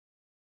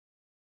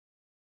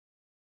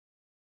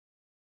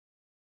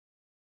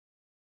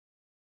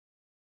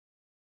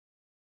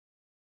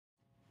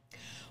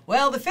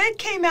Well, the Fed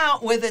came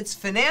out with its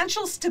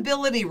financial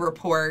stability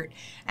report,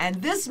 and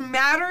this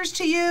matters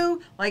to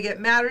you like it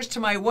matters to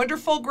my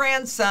wonderful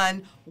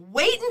grandson.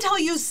 Wait until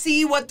you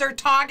see what they're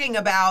talking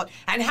about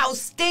and how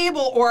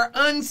stable or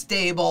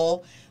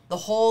unstable the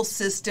whole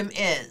system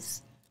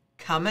is.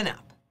 Coming up.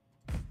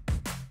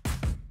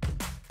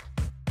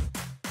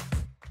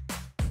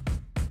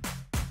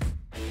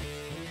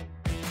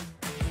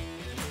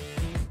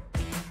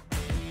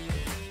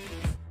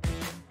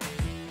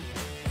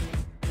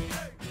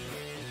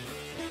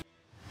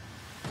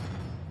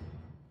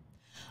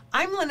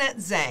 I'm Lynette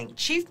Zang,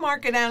 Chief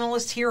Market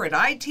Analyst here at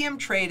ITM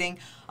Trading,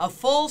 a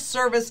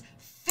full-service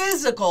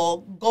physical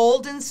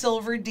gold and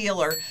silver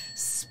dealer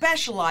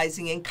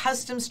specializing in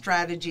custom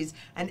strategies.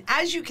 And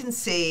as you can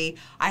see,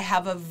 I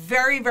have a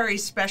very, very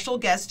special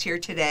guest here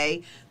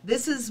today.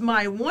 This is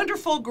my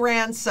wonderful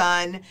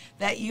grandson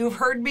that you've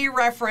heard me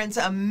reference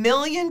a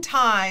million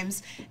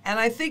times. And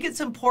I think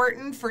it's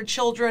important for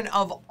children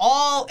of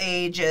all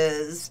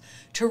ages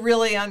to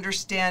really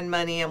understand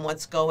money and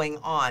what's going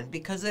on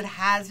because it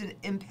has an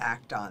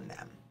impact on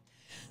them.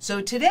 So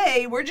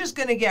today, we're just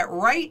going to get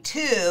right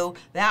to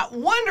that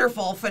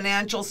wonderful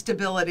financial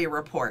stability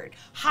report,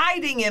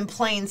 hiding in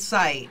plain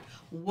sight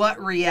what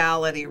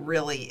reality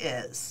really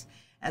is.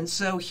 And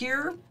so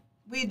here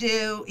we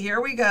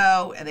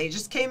go, and they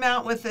just came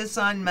out with this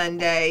on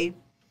Monday.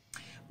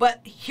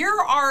 But here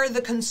are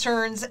the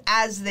concerns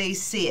as they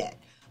see it.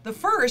 The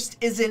first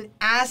is in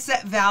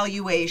asset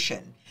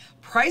valuation.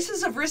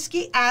 Prices of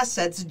risky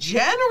assets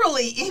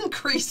generally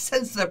increased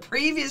since the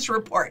previous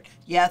report.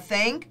 You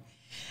think?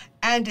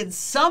 And in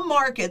some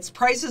markets,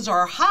 prices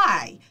are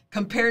high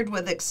compared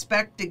with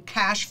expected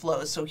cash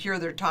flows. So here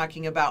they're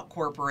talking about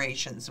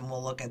corporations, and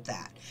we'll look at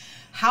that.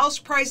 House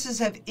prices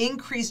have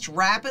increased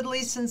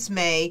rapidly since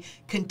May,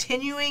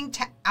 continuing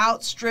to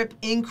outstrip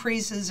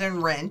increases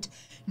in rent.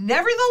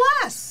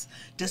 Nevertheless,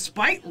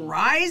 despite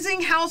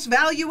rising house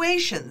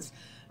valuations,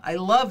 I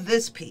love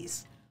this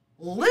piece.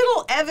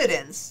 Little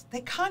evidence,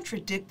 they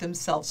contradict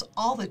themselves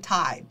all the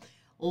time.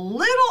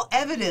 Little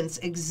evidence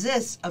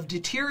exists of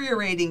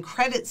deteriorating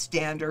credit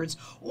standards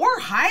or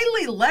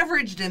highly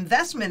leveraged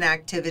investment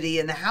activity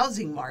in the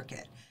housing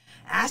market.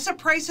 Asset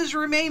prices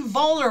remain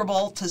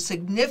vulnerable to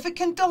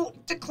significant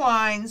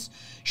declines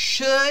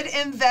should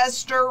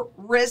investor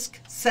risk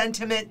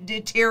sentiment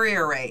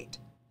deteriorate,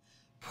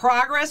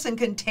 progress in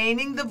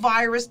containing the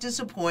virus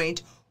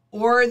disappoint,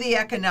 or the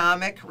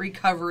economic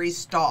recovery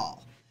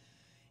stall.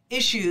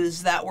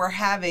 Issues that we're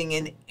having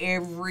in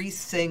every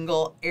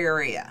single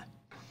area.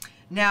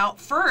 Now,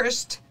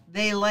 first,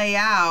 they lay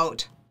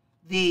out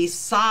the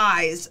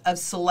size of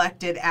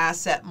selected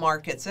asset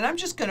markets. And I'm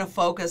just going to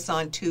focus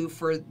on two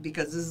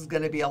because this is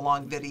going to be a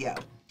long video.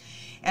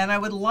 And I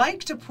would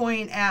like to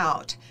point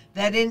out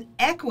that in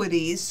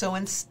equities, so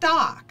in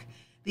stock,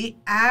 the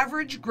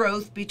average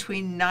growth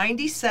between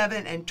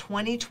 97 and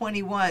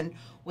 2021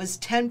 was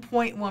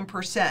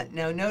 10.1%.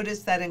 Now,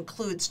 notice that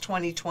includes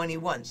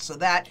 2021, so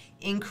that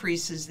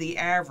increases the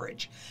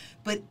average.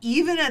 But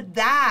even at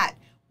that,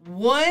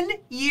 1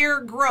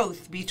 year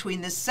growth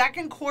between the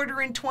second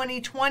quarter in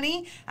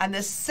 2020 and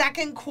the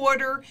second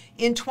quarter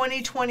in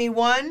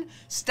 2021,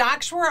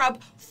 stocks were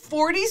up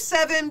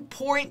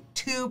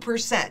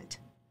 47.2%.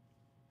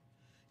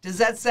 Does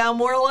that sound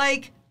more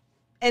like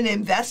an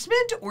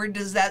investment, or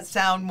does that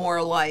sound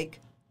more like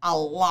a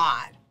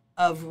lot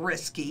of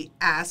risky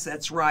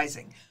assets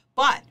rising?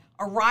 But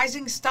a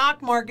rising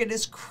stock market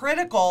is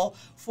critical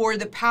for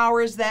the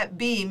powers that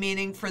be,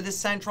 meaning for the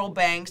central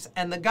banks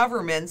and the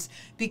governments,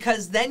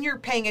 because then you're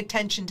paying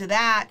attention to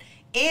that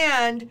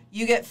and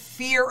you get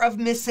fear of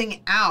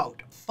missing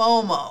out,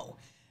 FOMO.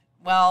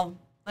 Well,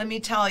 let me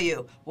tell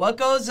you, what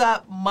goes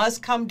up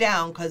must come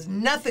down because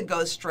nothing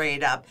goes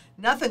straight up,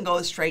 nothing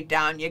goes straight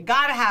down. You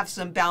got to have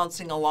some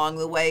bouncing along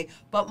the way,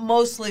 but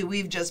mostly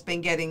we've just been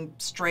getting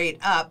straight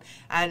up.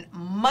 And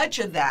much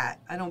of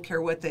that, I don't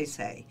care what they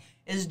say,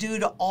 is due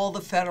to all the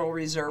Federal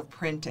Reserve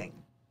printing.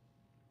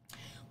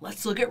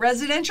 Let's look at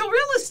residential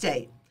real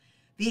estate.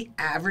 The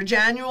average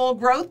annual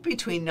growth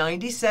between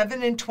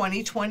 97 and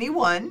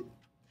 2021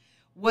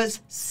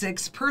 was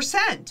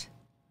 6%.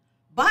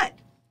 But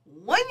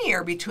 1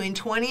 year between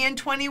 20 and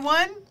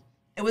 21,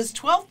 it was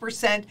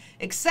 12%,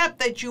 except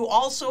that you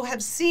also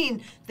have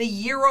seen the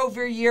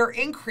year-over-year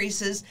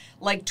increases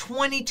like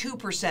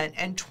 22%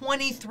 and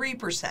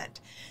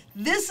 23%.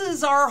 This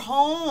is our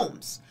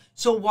homes.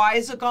 So why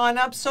has it gone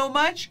up so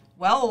much?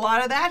 Well, a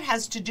lot of that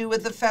has to do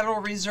with the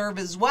Federal Reserve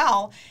as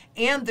well,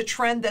 and the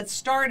trend that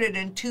started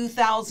in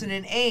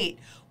 2008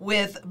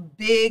 with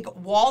big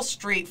Wall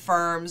Street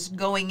firms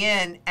going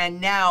in and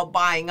now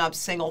buying up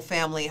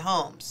single-family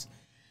homes.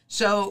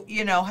 So,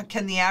 you know,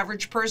 can the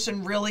average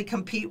person really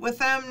compete with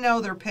them?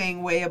 No, they're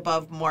paying way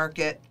above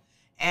market.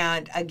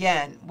 And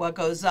again, what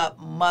goes up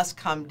must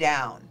come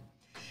down.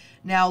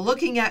 Now,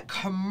 looking at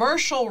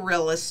commercial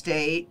real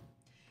estate,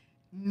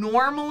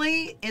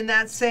 normally in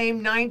that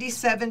same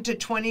 97 to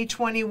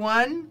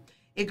 2021,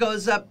 it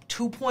goes up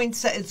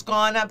it's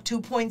gone up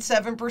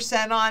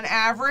 2.7% on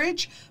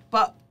average,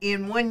 but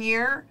in 1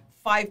 year,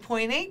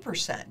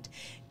 5.8%.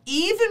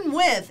 even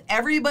with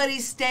everybody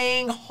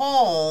staying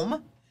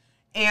home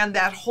and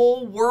that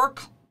whole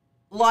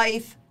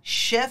work-life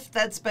shift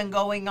that's been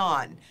going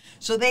on.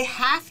 So they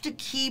have to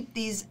keep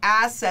these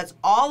assets,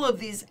 all of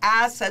these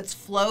assets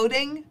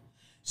floating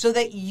so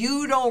that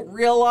you don't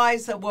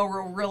realize that what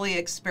we're really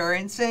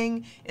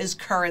experiencing is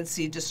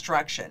currency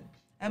destruction.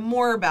 And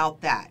more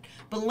about that.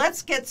 But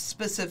let's get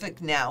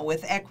specific now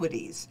with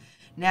equities.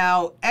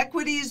 Now,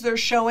 equities, they're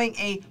showing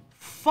a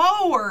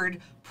forward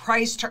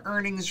price to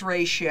earnings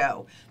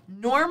ratio.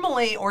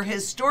 Normally, or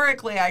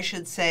historically, I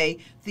should say,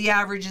 the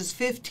average is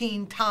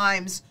 15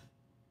 times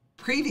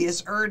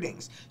previous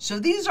earnings. So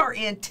these are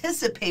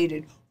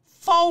anticipated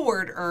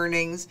forward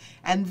earnings,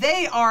 and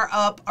they are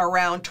up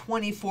around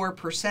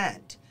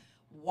 24%.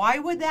 Why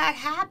would that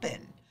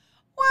happen?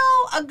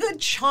 Well, a good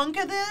chunk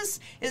of this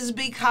is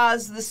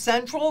because the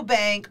central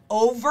bank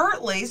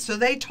overtly, so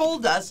they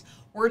told us,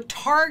 we're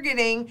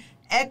targeting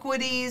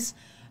equities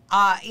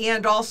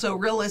and also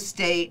real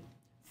estate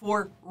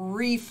for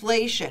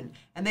reflation.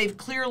 And they've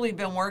clearly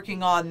been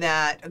working on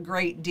that a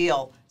great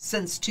deal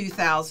since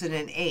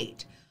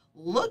 2008.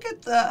 Look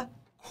at the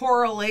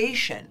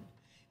correlation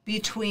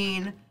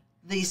between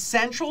the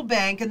central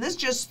bank, and this is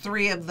just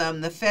three of them,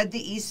 the Fed,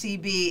 the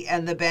ECB,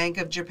 and the Bank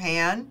of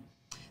Japan.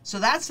 So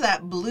that's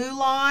that blue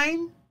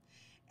line.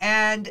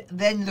 And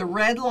then the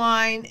red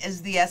line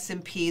is the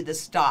S&P, the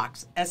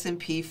stocks,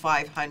 S&P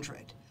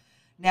 500.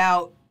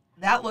 Now,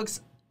 that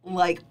looks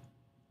like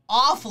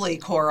awfully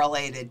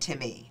correlated to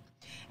me.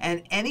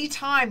 And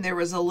anytime there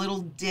was a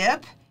little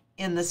dip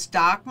in the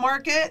stock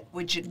market,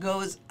 which it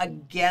goes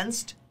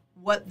against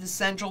what the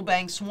central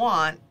banks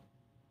want,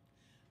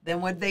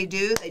 then what they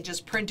do, they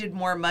just printed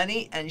more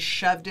money and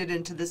shoved it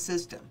into the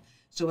system.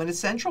 So when a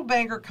central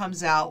banker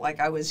comes out, like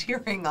I was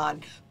hearing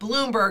on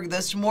Bloomberg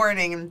this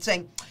morning and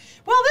saying,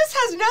 well, this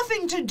has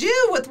nothing to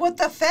do with what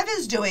the Fed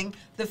is doing.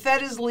 The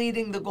Fed is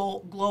leading the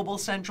global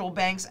central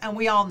banks, and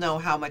we all know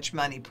how much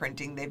money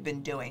printing they've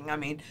been doing. I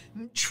mean,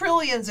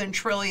 trillions and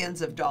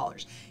trillions of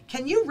dollars.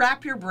 Can you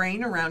wrap your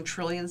brain around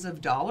trillions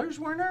of dollars,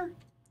 Werner?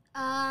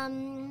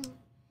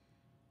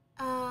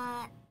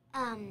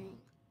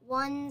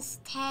 Ones,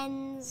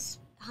 tens,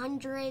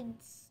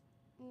 hundreds,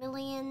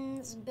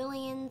 millions,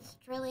 billions,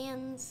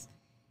 trillions.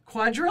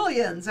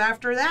 Quadrillions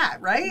after that,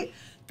 right?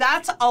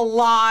 That's a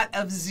lot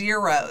of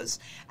zeros.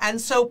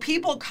 And so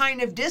people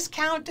kind of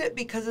discount it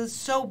because it's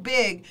so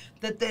big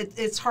that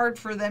it's hard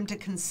for them to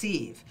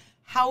conceive.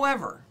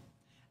 However,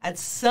 at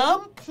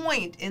some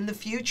point in the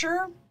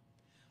future,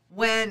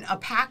 when a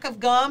pack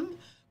of gum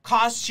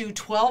costs you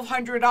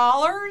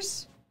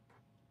 $1,200,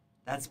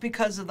 that's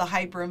because of the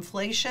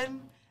hyperinflation,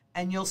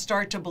 and you'll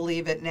start to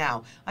believe it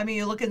now. I mean,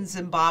 you look in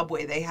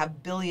Zimbabwe, they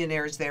have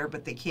billionaires there,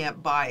 but they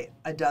can't buy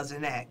a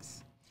dozen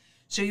eggs.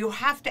 So you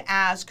have to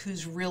ask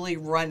who's really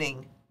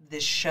running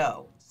this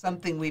show,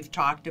 something we've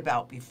talked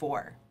about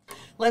before.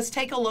 Let's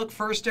take a look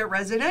first at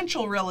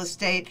residential real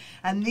estate,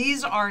 and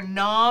these are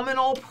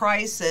nominal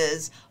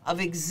prices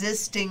of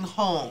existing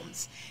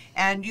homes.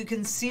 And you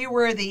can see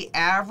where the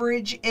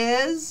average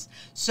is.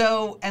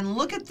 So, and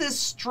look at this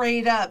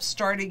straight up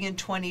starting in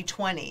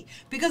 2020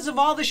 because of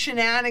all the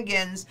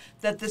shenanigans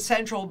that the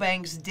central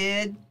banks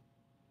did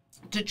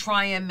to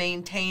try and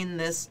maintain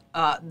this,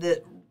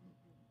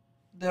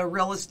 the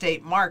real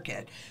estate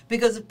market.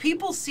 Because if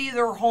people see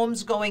their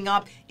homes going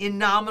up in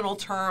nominal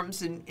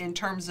terms, in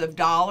terms of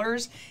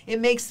dollars, it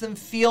makes them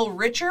feel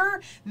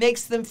richer,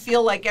 makes them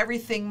feel like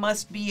everything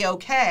must be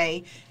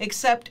okay,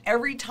 except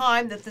every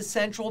time that the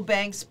central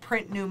banks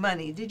print new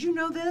money. Did you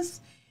know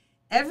this?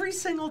 Every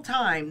single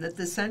time that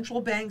the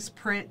central banks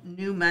print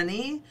new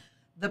money,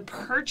 the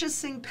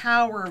purchasing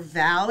power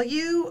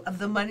value of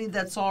the money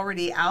that's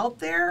already out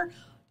there,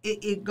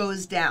 it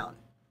goes down.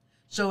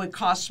 So it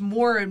costs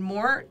more and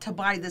more to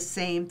buy the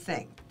same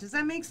thing. Does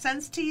that make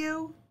sense to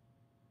you?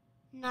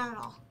 Not at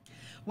all.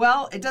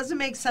 Well, it doesn't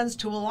make sense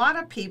to a lot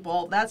of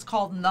people. That's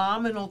called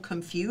nominal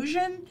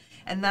confusion.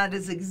 And that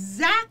is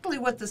exactly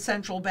what the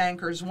central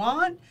bankers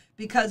want,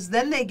 because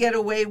then they get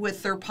away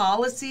with their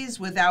policies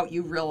without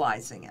you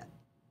realizing it.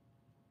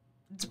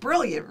 It's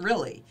brilliant,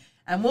 really.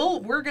 And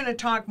we're going to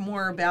talk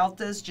more about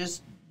this,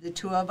 just the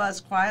two of us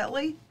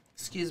quietly.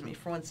 Excuse me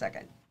for 1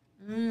 second.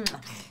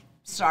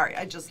 Sorry,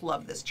 I just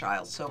love this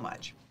child so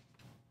much.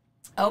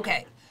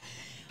 Okay.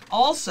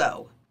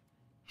 Also,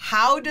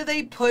 how do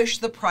they push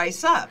the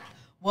price up?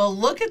 Well,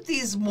 look at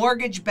these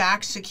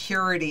mortgage-backed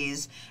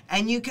securities,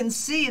 and you can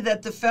see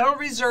that the Federal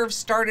Reserve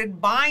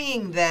started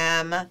buying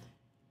them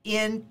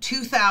in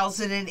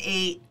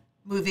 2008,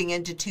 moving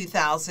into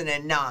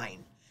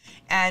 2009.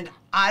 And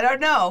I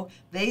don't know,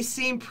 they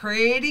seem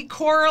pretty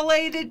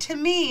correlated to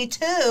me,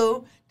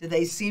 too. Do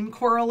they seem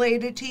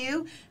correlated to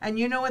you? And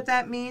you know what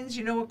that means?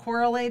 You know what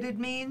correlated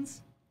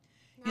means?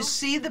 No. You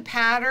see the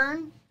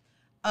pattern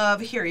of,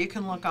 here, you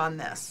can look on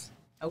this,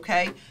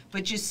 okay?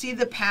 But you see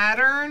the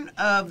pattern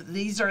of,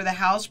 these are the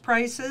house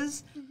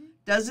prices.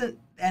 This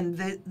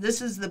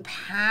is the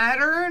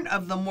pattern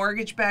of the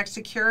mortgage-backed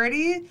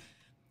security.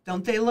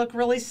 Don't they look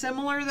really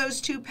similar,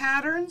 those two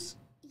patterns?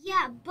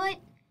 Yeah, but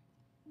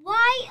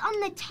Why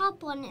on the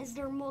top one is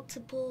there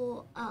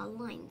multiple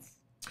lines?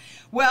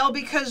 Well,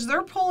 because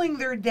they're pulling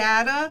their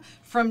data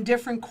from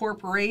different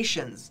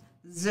corporations.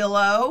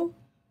 Zillow,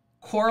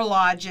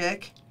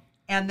 CoreLogic,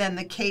 and then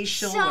the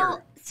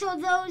Case-Shiller. So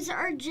those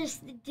are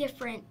just the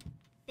different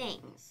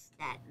things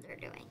that they're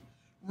doing.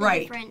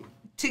 Right. Different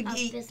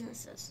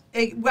businesses.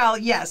 Well,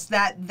 yes,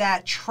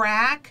 that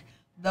track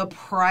the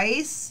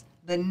price,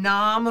 the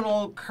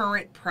nominal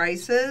current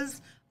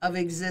prices of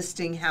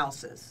existing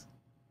houses.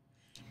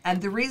 And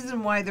the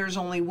reason why there's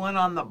only one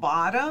on the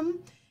bottom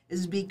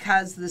is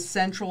because the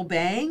central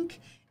bank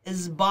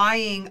is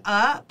buying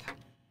up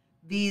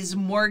these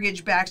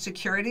mortgage-backed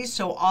securities,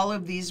 so all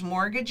of these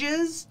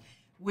mortgages,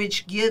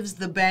 which gives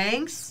the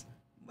banks,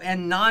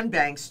 and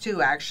non-banks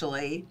too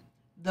actually,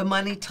 the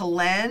money to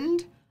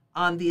lend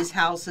on these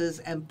houses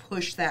and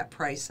push that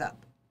price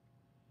up,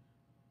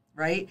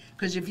 right?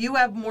 Because if you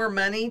have more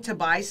money to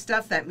buy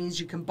stuff, that means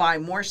you can buy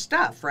more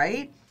stuff,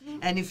 right?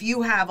 And if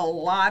you have a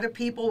lot of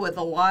people with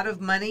a lot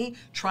of money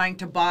trying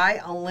to buy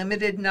a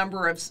limited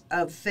number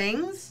of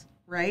things,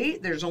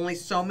 right? There's only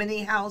so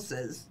many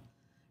houses,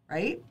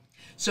 right?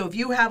 So if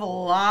you have a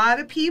lot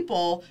of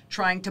people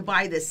trying to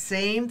buy the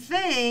same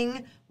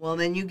thing, well,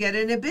 then you get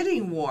in a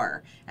bidding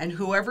war. And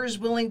whoever's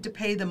willing to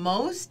pay the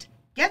most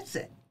gets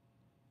it.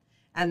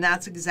 And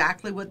that's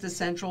exactly what the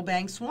central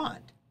banks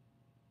want.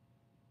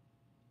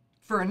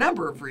 For a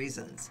number of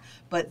reasons,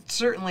 but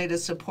certainly to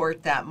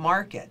support that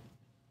market.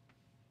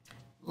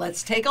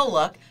 Let's take a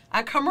look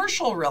at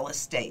commercial real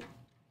estate.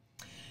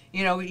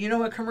 You know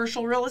what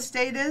commercial real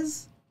estate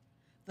is?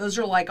 Those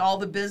are like all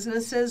the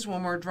businesses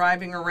when we're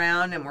driving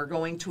around and we're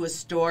going to a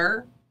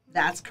store.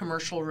 That's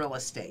commercial real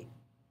estate.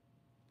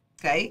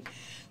 Okay?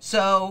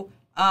 So,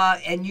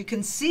 and you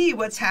can see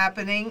what's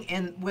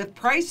happening with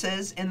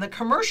prices in the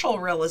commercial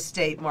real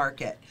estate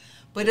market.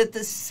 But at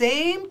the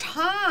same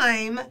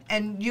time,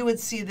 and you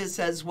would see this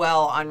as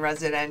well on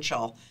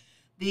residential,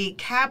 the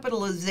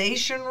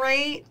capitalization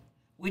rate,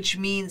 which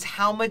means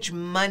how much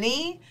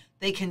money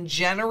they can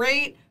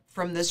generate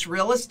from this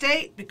real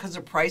estate because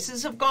the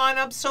prices have gone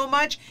up so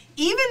much.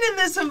 Even in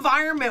this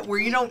environment where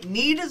you don't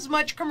need as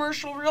much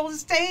commercial real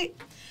estate,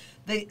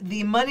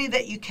 the money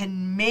that you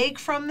can make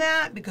from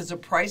that because the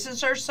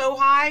prices are so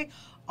high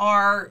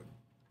are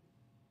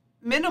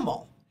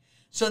minimal.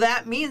 So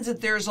that means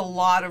that there's a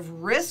lot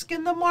of risk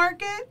in the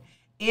market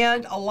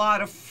and a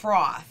lot of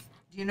froth.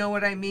 Do you know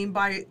what I mean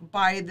by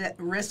the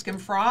risk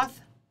and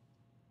froth?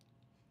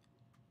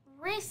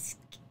 Risk,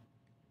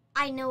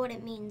 I know what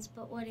it means,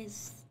 but what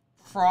is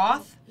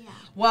froth? Yeah.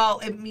 Well,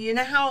 you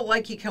know how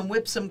like you can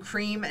whip some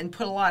cream and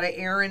put a lot of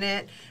air in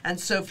it, and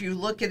so if you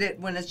look at it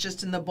when it's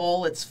just in the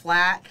bowl, it's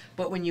flat,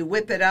 but when you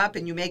whip it up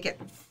and you make it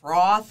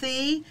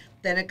frothy,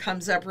 then it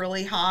comes up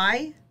really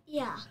high?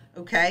 Yeah.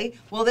 Okay.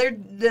 Well,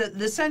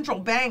 the central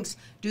banks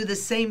do the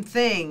same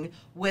thing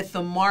with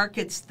the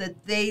markets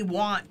that they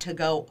want to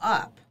go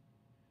up.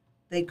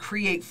 They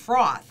create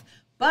froth.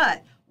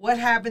 But what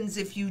happens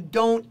if you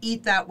don't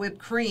eat that whipped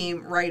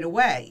cream right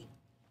away?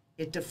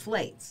 It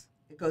deflates.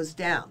 It goes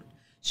down.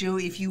 So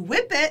if you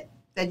whip it,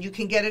 then you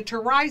can get it to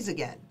rise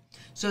again.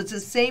 So it's the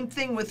same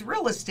thing with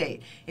real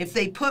estate. If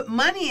they put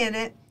money in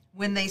it,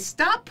 when they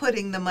stop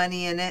putting the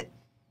money in it,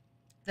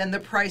 then the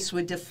price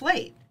would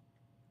deflate,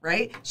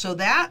 right? So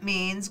that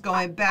means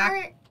going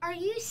back. Are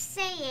you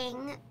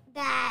saying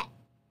that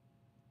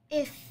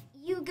if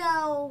you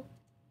go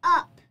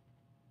up,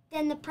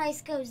 then the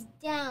price goes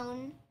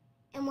down,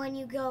 and when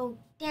you go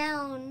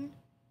down,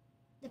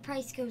 the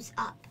price goes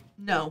up?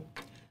 No.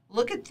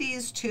 Look at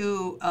these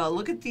two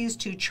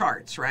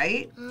charts,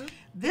 right? Mm-hmm.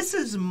 This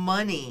is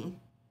money,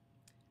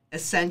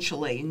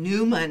 essentially,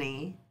 new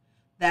money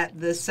that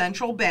the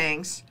central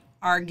banks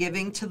are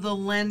giving to the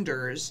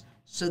lenders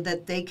so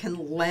that they can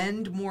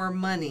lend more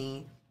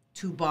money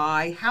to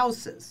buy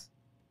houses,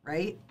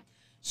 right?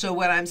 So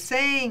what I'm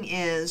saying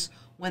is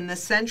when the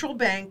central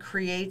bank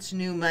creates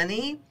new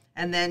money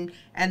and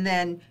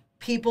then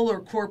people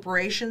or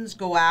corporations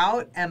go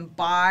out and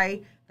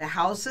buy the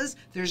houses,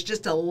 there's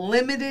just a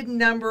limited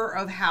number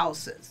of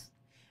houses.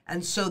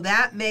 And so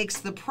that makes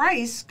the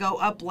price go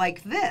up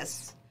like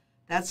this.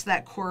 That's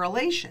that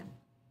correlation.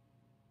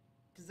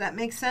 Does that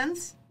make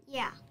sense?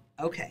 Yeah.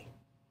 Okay.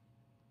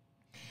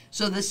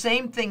 So the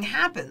same thing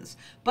happens.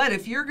 But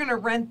if you're going to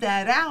rent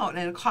that out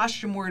and it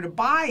costs you more to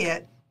buy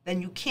it,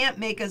 then you can't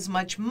make as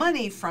much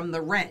money from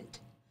the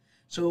rent.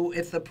 So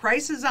if the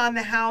prices on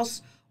the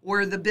house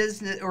or the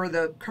business or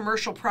the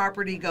commercial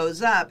property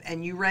goes up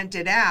and you rent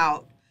it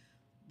out,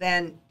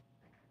 then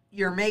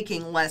you're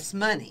making less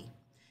money.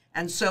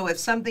 And so if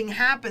something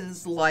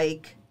happens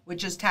like what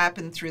just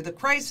happened through the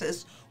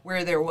crisis,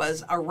 where there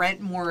was a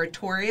rent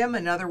moratorium,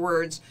 in other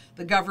words,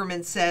 the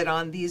government said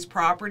on these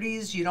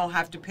properties, you don't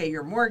have to pay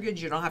your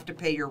mortgage, you don't have to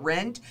pay your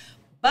rent,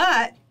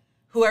 but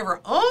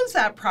whoever owns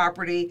that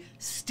property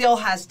still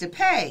has to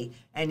pay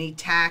any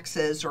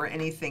taxes or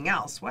anything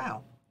else.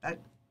 Wow,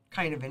 that's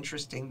kind of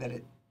interesting that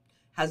it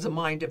has a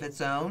mind of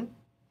its own.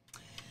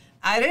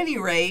 At any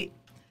rate,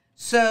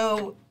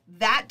 so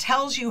that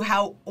tells you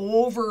how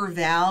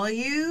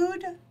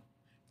overvalued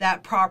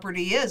that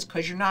property is,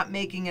 because you're not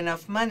making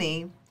enough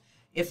money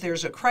if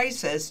there's a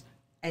crisis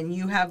and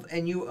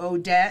you owe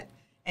debt.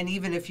 And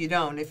even if you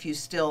don't, if you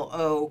still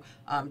owe,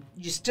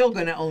 you're still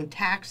going to own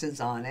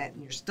taxes on it,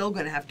 and you're still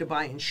going to have to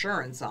buy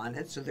insurance on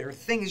it. So there are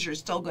things you're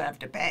still going to have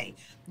to pay.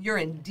 You're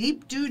in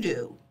deep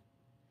doo-doo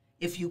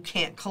if you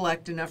can't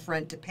collect enough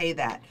rent to pay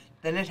that.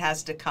 Then it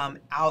has to come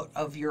out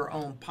of your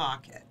own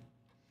pocket.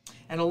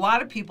 And a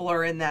lot of people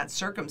are in that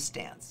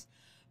circumstance.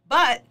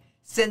 But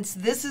since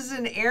this is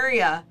an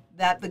area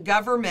that the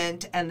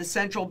government and the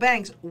central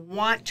banks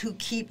want to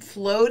keep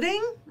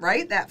floating,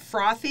 right, that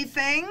frothy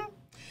thing,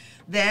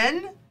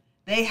 then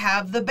they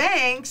have the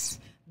banks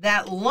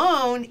that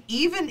loan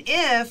even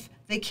if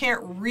they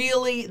can't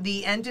really,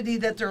 the entity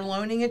that they're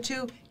loaning it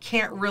to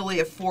can't really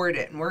afford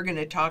it. And we're going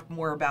to talk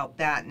more about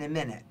that in a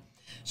minute.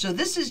 So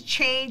this is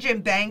change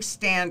in bank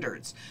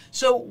standards.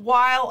 So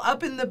while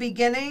up in the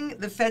beginning,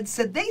 the Fed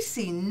said they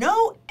see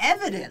no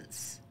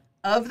evidence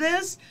of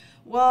this,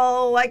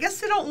 well, I guess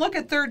they don't look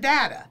at their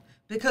data,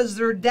 because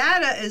their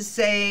data is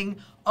saying,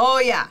 oh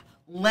yeah,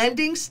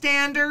 lending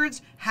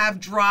standards have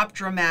dropped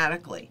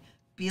dramatically.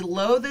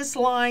 Below this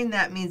line,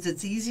 that means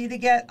it's easy to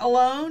get a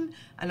loan,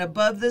 and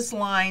above this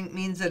line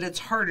means that it's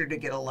harder to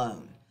get a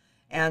loan.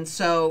 And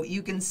so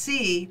you can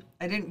see,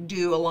 I didn't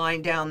do a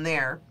line down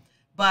there,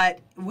 but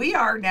we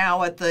are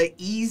now at the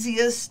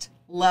easiest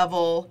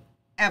level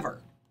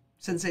ever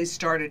since they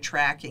started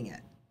tracking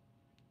it.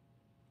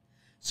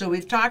 So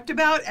we've talked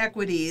about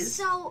equities.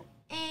 So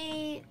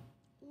a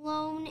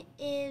loan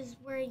is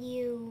where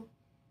you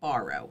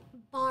borrow.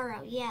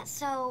 Borrow, yeah.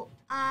 So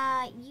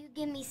you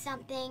give me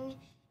something,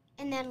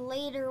 and then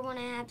later when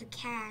I have the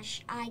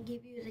cash, I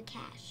give you the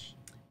cash.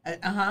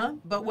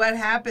 But what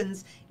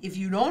happens if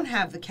you don't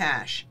have the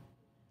cash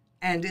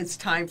and it's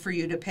time for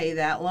you to pay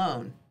that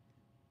loan?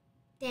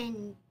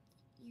 Then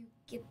you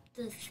get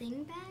the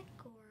thing back,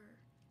 or?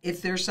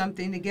 If there's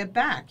something to get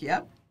back,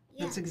 yep.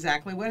 Yeah. That's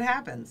exactly what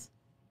happens.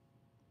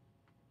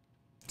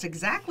 It's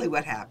exactly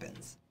what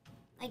happens.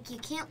 Like you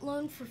can't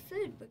loan for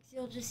food, but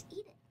you'll just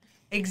eat it.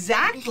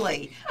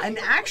 Exactly. And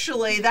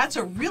actually, that's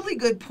a really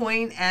good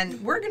point, and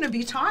we're going to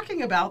be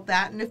talking about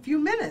that in a few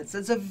minutes.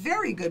 It's a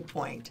very good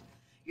point.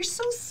 You're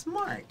so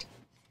smart.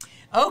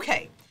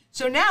 Okay,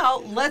 so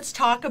now let's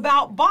talk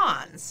about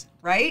bonds,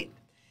 right?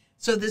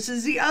 So this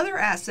is the other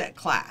asset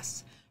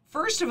class.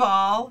 First of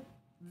all,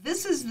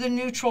 this is the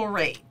neutral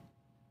rate.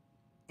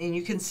 And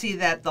you can see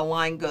that the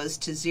line goes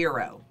to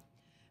 0.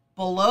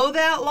 Below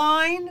that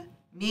line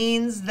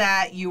means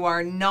that you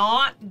are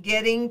not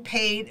getting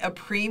paid a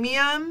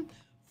premium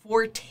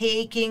for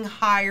taking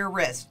higher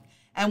risk.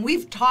 And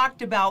we've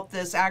talked about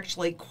this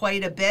actually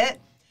quite a bit,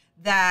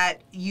 that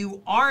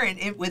you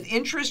aren't, with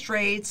interest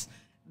rates,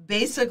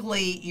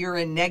 basically you're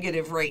in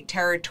negative rate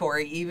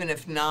territory, even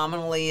if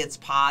nominally it's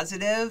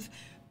positive,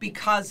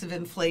 because of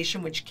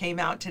inflation, which came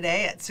out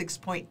today at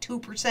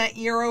 6.2%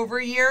 year over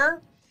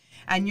year.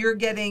 And you're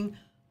getting,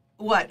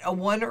 what, a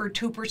 1 or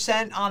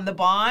 2% on the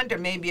bond, or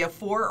maybe a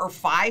 4 or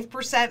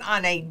 5%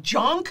 on a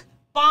junk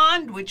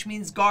bond, which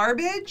means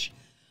garbage.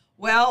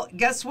 Well,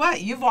 guess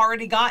what? You've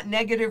already got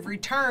negative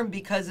return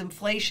because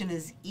inflation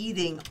is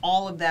eating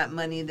all of that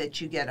money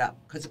that you get up,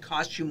 because it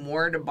costs you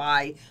more to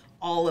buy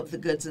all of the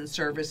goods and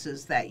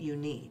services that you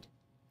need.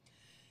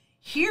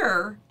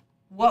 Here,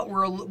 what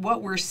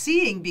we're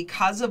seeing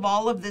because of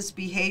all of this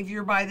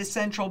behavior by the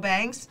central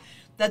banks,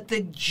 that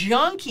the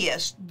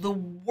junkiest, the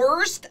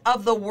worst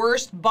of the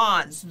worst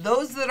bonds,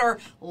 those that are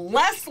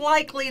less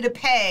likely to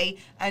pay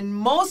and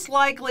most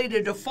likely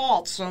to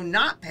default, so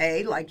not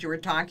pay, like you were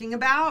talking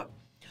about,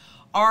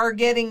 are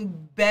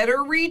getting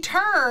better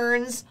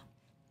returns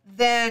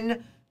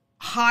than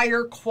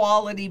higher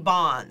quality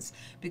bonds.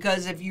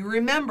 Because if you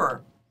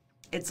remember,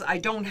 I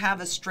don't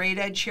have a straight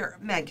edge here.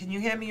 Meg, can you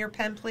hand me your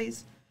pen,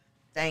 please?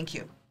 Thank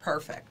you.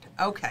 Perfect.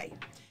 Okay.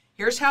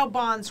 Here's how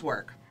bonds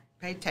work.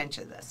 Pay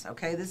attention to this,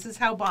 okay? This is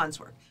how bonds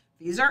work.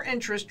 These are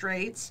interest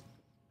rates,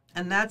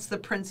 and that's the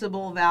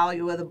principal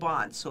value of the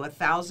bond, so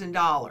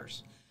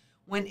 $1,000.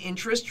 When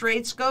interest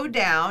rates go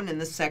down in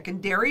the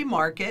secondary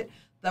market,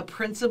 the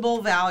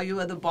principal value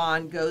of the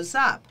bond goes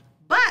up.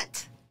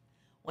 But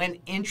when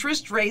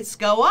interest rates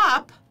go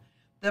up,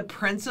 the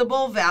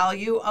principal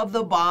value of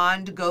the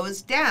bond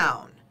goes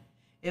down.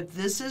 If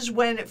this is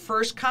when it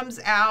first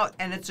comes out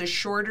and it's a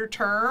shorter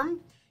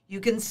term, you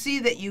can see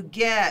that you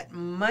get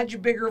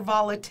much bigger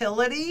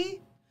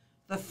volatility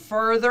the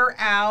further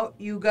out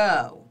you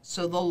go.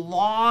 So the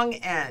long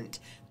end.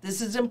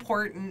 This is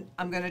important.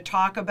 I'm going to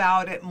talk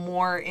about it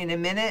more in a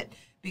minute,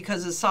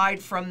 because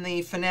aside from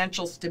the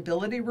financial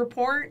stability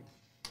report,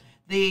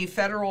 the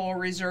Federal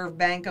Reserve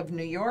Bank of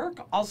New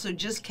York also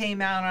just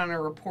came out on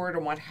a report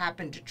on what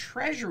happened to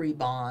Treasury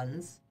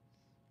bonds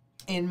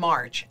in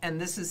March,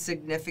 and this is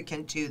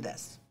significant to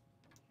this.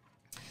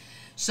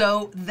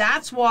 So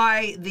that's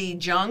why the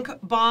junk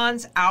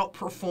bonds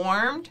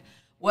outperformed,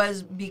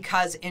 was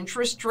because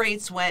interest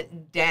rates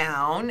went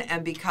down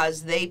and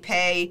because they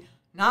pay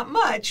not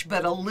much,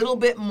 but a little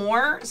bit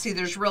more. See,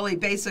 there's really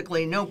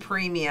basically no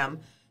premium.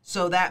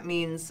 So that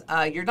means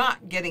you're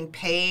not getting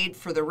paid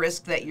for the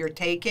risk that you're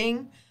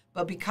taking,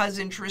 but because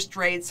interest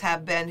rates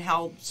have been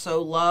held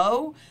so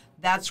low,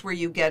 that's where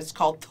you get, it's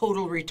called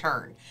total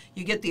return.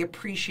 You get the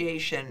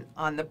appreciation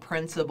on the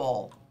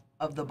principal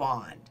of the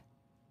bond.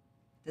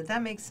 Did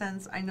that make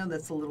sense? I know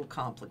that's a little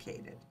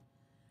complicated,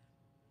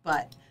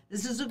 but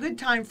this is a good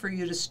time for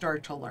you to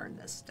start to learn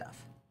this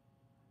stuff.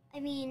 I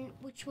mean,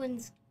 which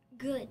one's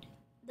good?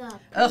 The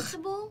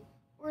principal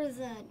or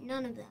the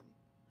none of them?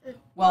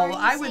 Well,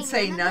 I would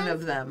say none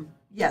of them.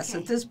 Yes, okay.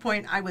 At this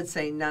point, I would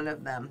say none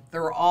of them.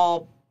 They're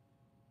all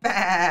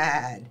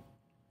bad.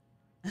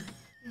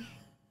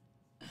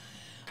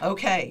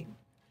 Okay.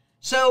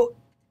 So,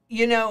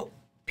 you know,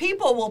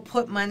 people will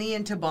put money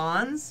into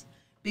bonds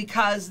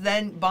because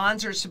then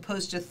bonds are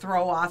supposed to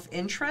throw off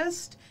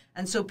interest.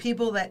 And so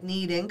people that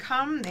need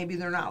income, maybe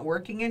they're not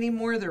working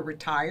anymore, they're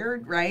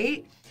retired,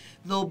 right?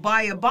 They'll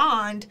buy a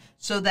bond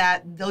so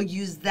that they'll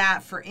use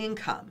that for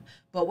income.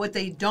 But what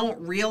they don't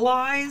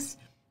realize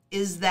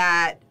is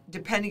that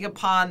depending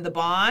upon the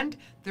bond,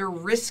 they're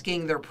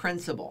risking their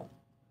principal.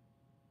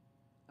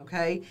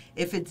 Okay?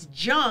 If it's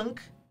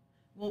junk,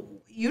 well,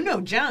 you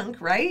know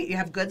junk, right? You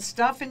have good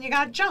stuff and you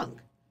got junk,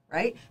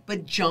 right?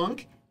 But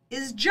junk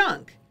is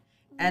junk.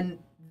 And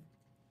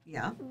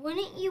yeah.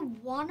 Wouldn't you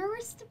want to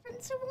risk the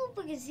principal?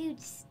 Because you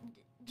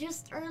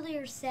just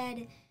earlier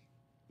said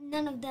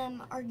none of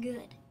them are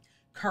good.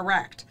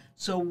 Correct.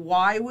 So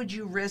why would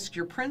you risk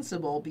your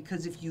principal?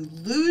 Because if you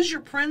lose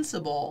your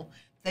principal,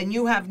 then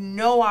you have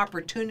no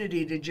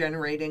opportunity to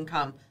generate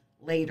income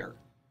later.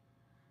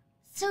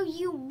 So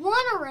you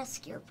want to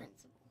risk your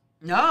principal?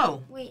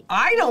 No. Wait.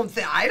 I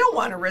don't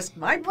want to risk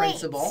my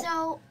principal. Wait,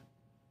 so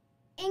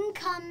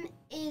income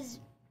is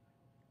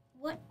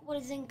what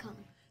is income?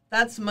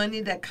 That's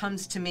money that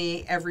comes to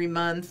me every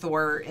month,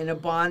 or in a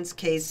bond's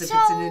case, if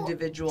it's an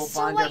individual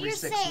bond, every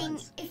 6 months. So what you're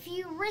saying, if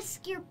you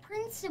risk your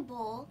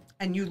principal...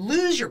 And you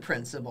lose your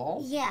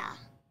principal... Yeah.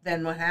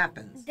 Then what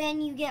happens? Then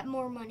you get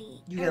more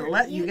money. You get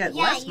less money. Yeah, you get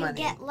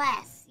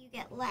less. You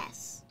get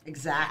less.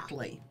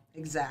 Exactly. Yeah.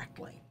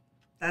 Exactly.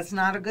 That's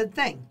not a good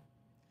thing.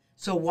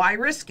 So why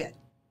risk it?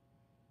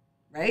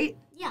 Right?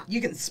 Yeah.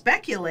 You can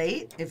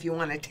speculate if you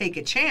want to take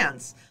a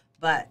chance,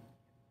 but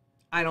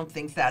I don't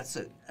think that's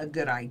a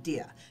good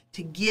idea.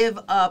 To give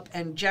up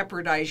and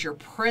jeopardize your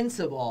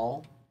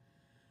principal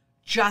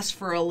just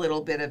for a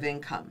little bit of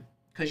income,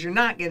 because you're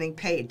not getting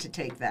paid to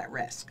take that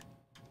risk.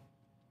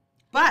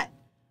 But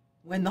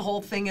when the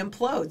whole thing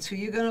implodes, who are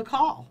you going to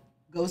call?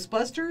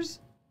 Ghostbusters?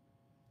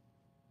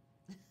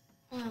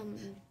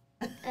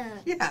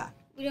 Yeah.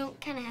 We don't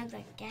kind of have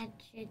that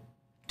gadget.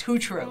 Too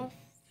true.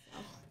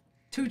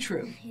 Too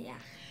true. Yeah.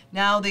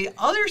 Now, the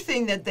other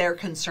thing that they're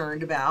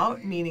concerned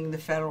about, meaning the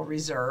Federal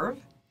Reserve,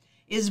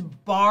 is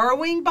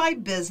borrowing by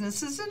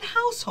businesses and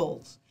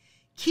households.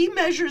 Key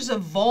measures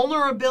of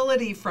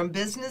vulnerability from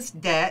business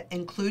debt,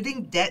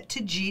 including debt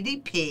to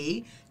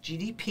GDP.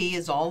 GDP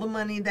is all the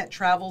money that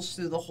travels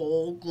through the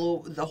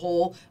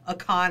whole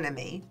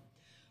economy.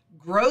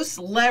 Gross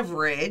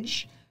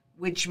leverage,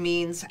 which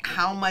means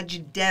how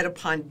much debt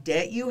upon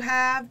debt you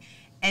have,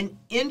 and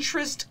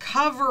interest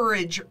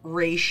coverage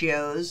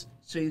ratios,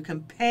 so you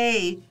can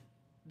pay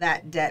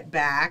that debt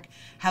back,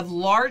 have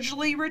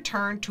largely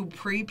returned to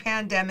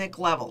pre-pandemic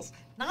levels.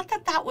 Not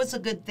that that was a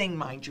good thing,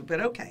 mind you,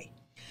 but okay.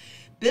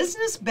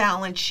 Business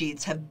balance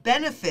sheets have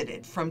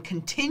benefited from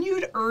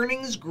continued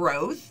earnings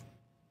growth.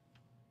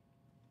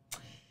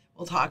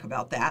 We'll talk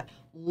about that.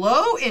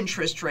 Low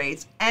interest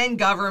rates and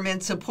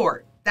government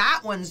support.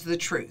 That one's the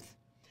truth.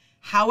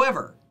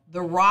 However,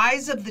 the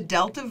rise of the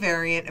Delta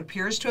variant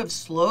appears to have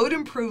slowed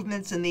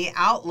improvements in the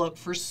outlook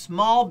for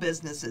small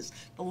businesses.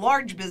 The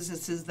large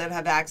businesses that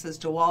have access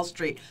to Wall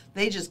Street,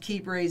 they just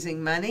keep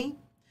raising money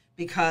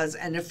because,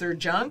 and if they're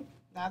junk,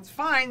 that's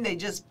fine.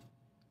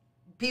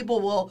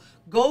 People will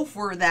go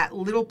for that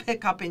little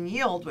pickup in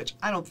yield, which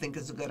I don't think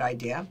is a good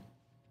idea.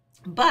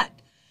 But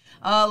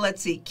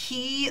let's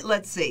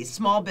see,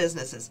 small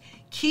businesses.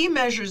 Key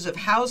measures of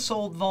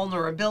household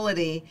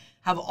vulnerability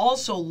have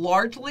also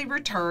largely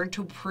returned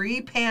to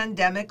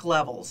pre-pandemic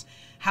levels.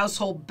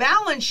 Household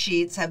balance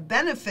sheets have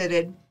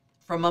benefited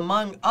from,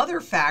 among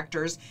other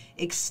factors,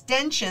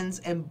 extensions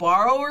in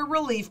borrower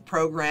relief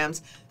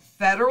programs,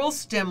 federal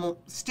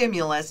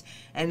stimulus,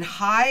 and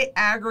high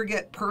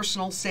aggregate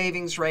personal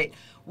savings rate,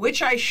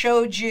 which I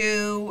showed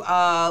you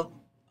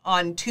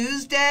on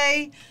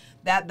Tuesday.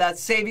 That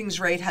savings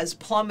rate has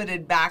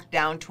plummeted back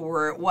down to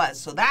where it was.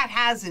 So that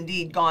has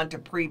indeed gone to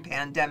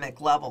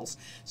pre-pandemic levels.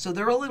 So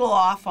they're a little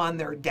off on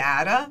their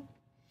data.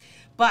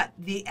 But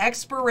the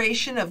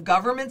expiration of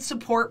government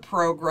support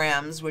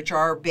programs, which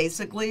are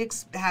basically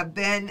have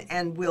been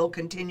and will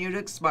continue to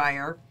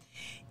expire,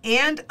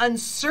 and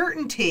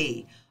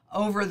uncertainty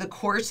over the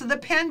course of the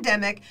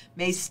pandemic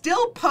may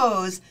still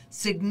pose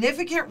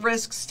significant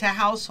risks to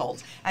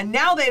households. And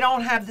now they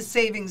don't have the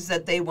savings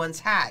that they once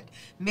had.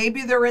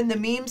 Maybe they're in the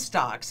meme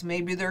stocks.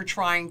 Maybe they're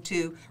trying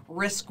to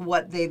risk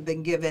what they've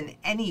been given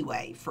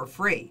anyway for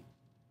free.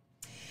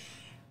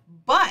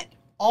 But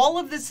all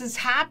of this is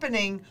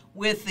happening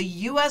with the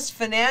U.S.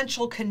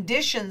 financial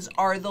conditions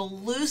are the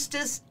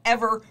loosest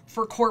ever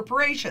for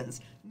corporations,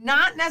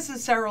 not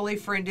necessarily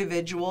for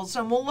individuals,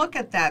 and we'll look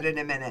at that in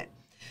a minute.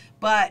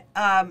 But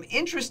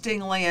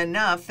interestingly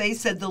enough, they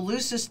said the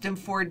loosest in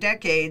 4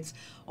 decades.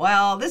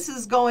 Well, this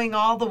is going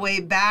all the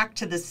way back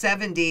to the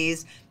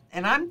 70s,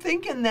 and I'm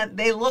thinking that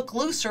they look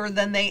looser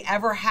than they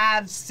ever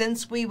have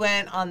since we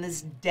went on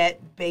this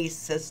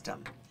debt-based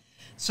system.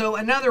 So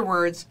in other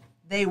words,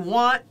 they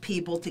want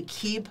people to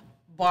keep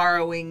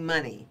borrowing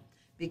money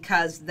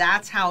because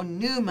that's how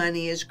new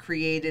money is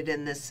created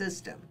in this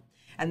system.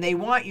 And they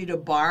want you to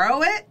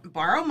borrow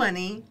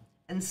money,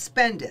 and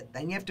spend it.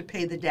 Then you have to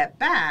pay the debt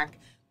back.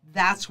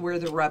 That's where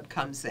the rub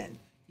comes in.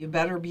 You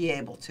better be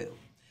able to.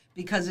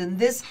 Because in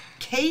this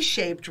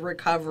K-shaped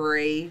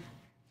recovery,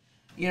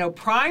 you know,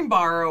 prime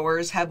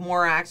borrowers have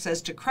more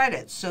access to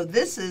credit. So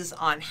this is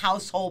on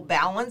household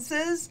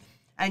balances,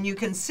 and you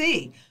can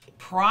see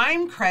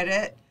prime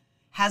credit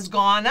has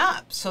gone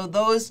up. So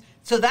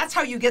that's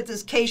how you get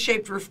this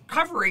K-shaped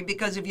recovery,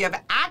 because if you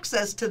have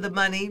access to the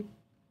money,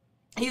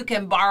 you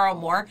can borrow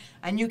more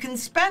and you can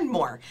spend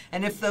more.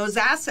 And if those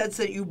assets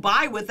that you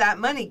buy with that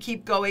money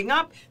keep going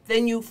up,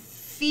 then you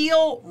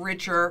feel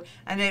richer,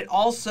 and it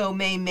also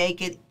may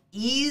make it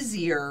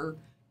easier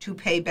to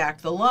pay back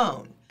the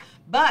loan.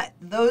 But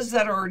those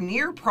that are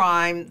near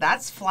prime,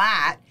 that's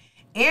flat.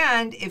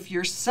 And if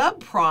you're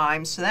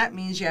subprime, so that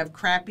means you have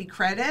crappy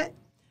credit,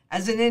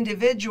 as an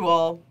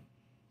individual,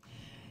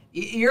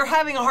 you're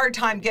having a hard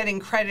time getting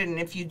credit, and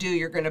if you do,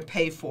 you're going to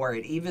pay for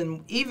it,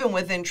 even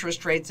with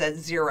interest rates at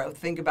 0.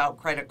 Think about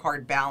credit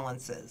card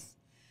balances.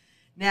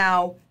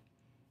 Now,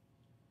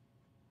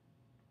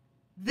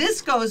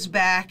 this goes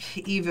back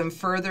even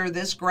further,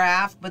 this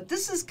graph, but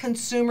this is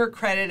consumer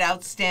credit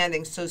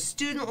outstanding. So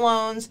student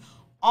loans,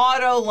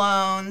 auto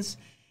loans,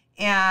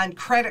 and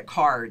credit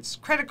cards.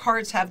 Credit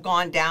cards have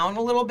gone down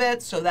a little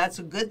bit, so that's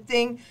a good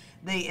thing.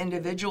 The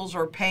individuals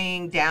are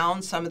paying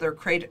down some of their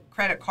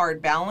credit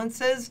card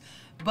balances.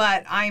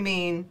 But I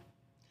mean,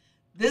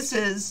 this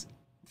is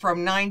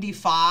from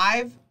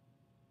 95,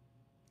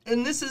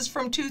 and this is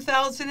from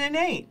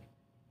 2008.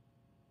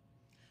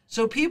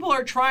 So people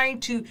are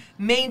trying to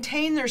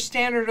maintain their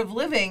standard of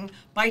living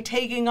by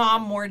taking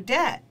on more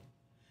debt.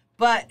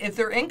 But if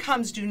their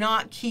incomes do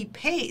not keep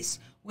pace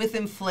with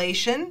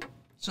inflation,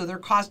 so their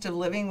cost of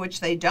living,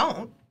 which they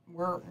don't,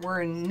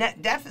 we're in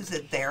net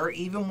deficit there,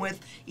 even with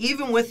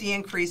the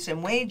increase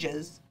in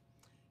wages,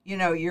 you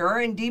know, you're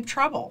in deep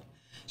trouble.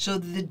 So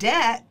the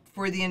debt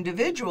for the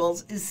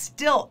individuals is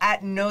still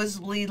at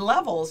nosebleed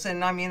levels.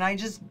 And I mean, I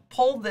just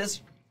pulled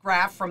this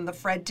graph from the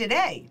Fed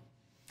today.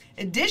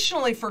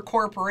 Additionally, for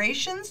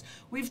corporations,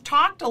 we've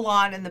talked a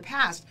lot in the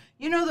past.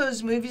 You know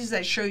those movies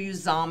that show you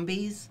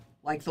zombies,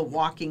 like The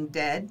Walking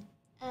Dead?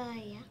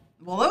 Yeah.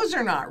 Well, those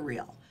are not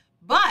real.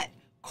 But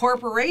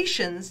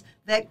corporations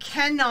that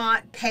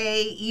cannot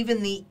pay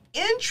even the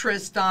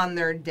interest on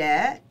their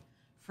debt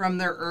from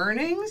their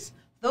earnings,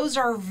 those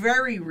are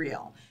very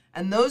real.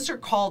 And those are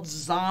called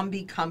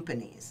zombie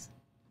companies.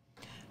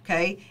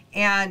 Okay?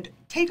 And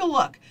take a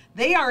look.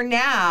 They are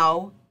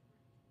now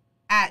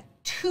at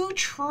 $2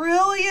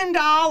 trillion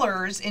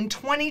in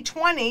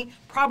 2020,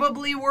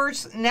 probably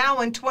worse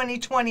now in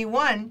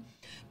 2021.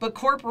 But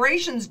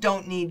corporations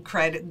don't need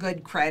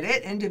good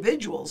credit.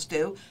 Individuals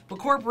do. But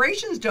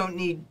corporations don't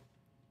need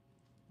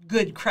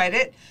good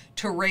credit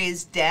to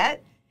raise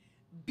debt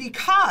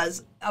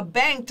because a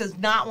bank does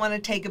not want to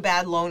take a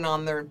bad loan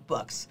on their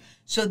books.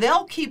 So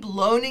they'll keep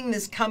loaning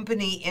this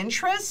company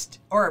interest,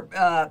 or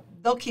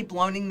they'll keep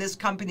loaning this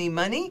company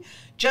money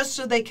just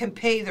so they can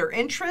pay their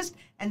interest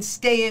and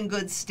stay in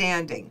good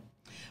standing.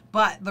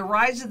 But the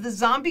rise of the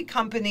zombie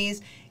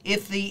companies,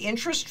 if the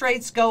interest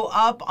rates go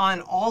up on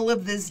all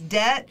of this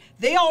debt,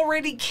 they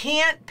already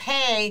can't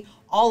pay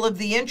all of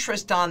the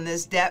interest on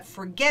this debt.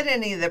 Forget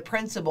any of the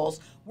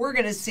principals. We're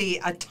going to see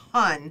a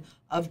ton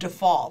of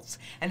defaults.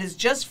 And it's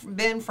just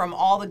been from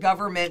all the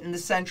government and the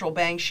central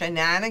bank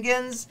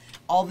shenanigans,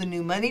 all the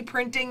new money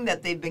printing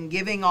that they've been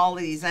giving all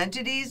of these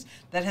entities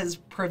that has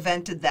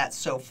prevented that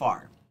so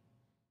far.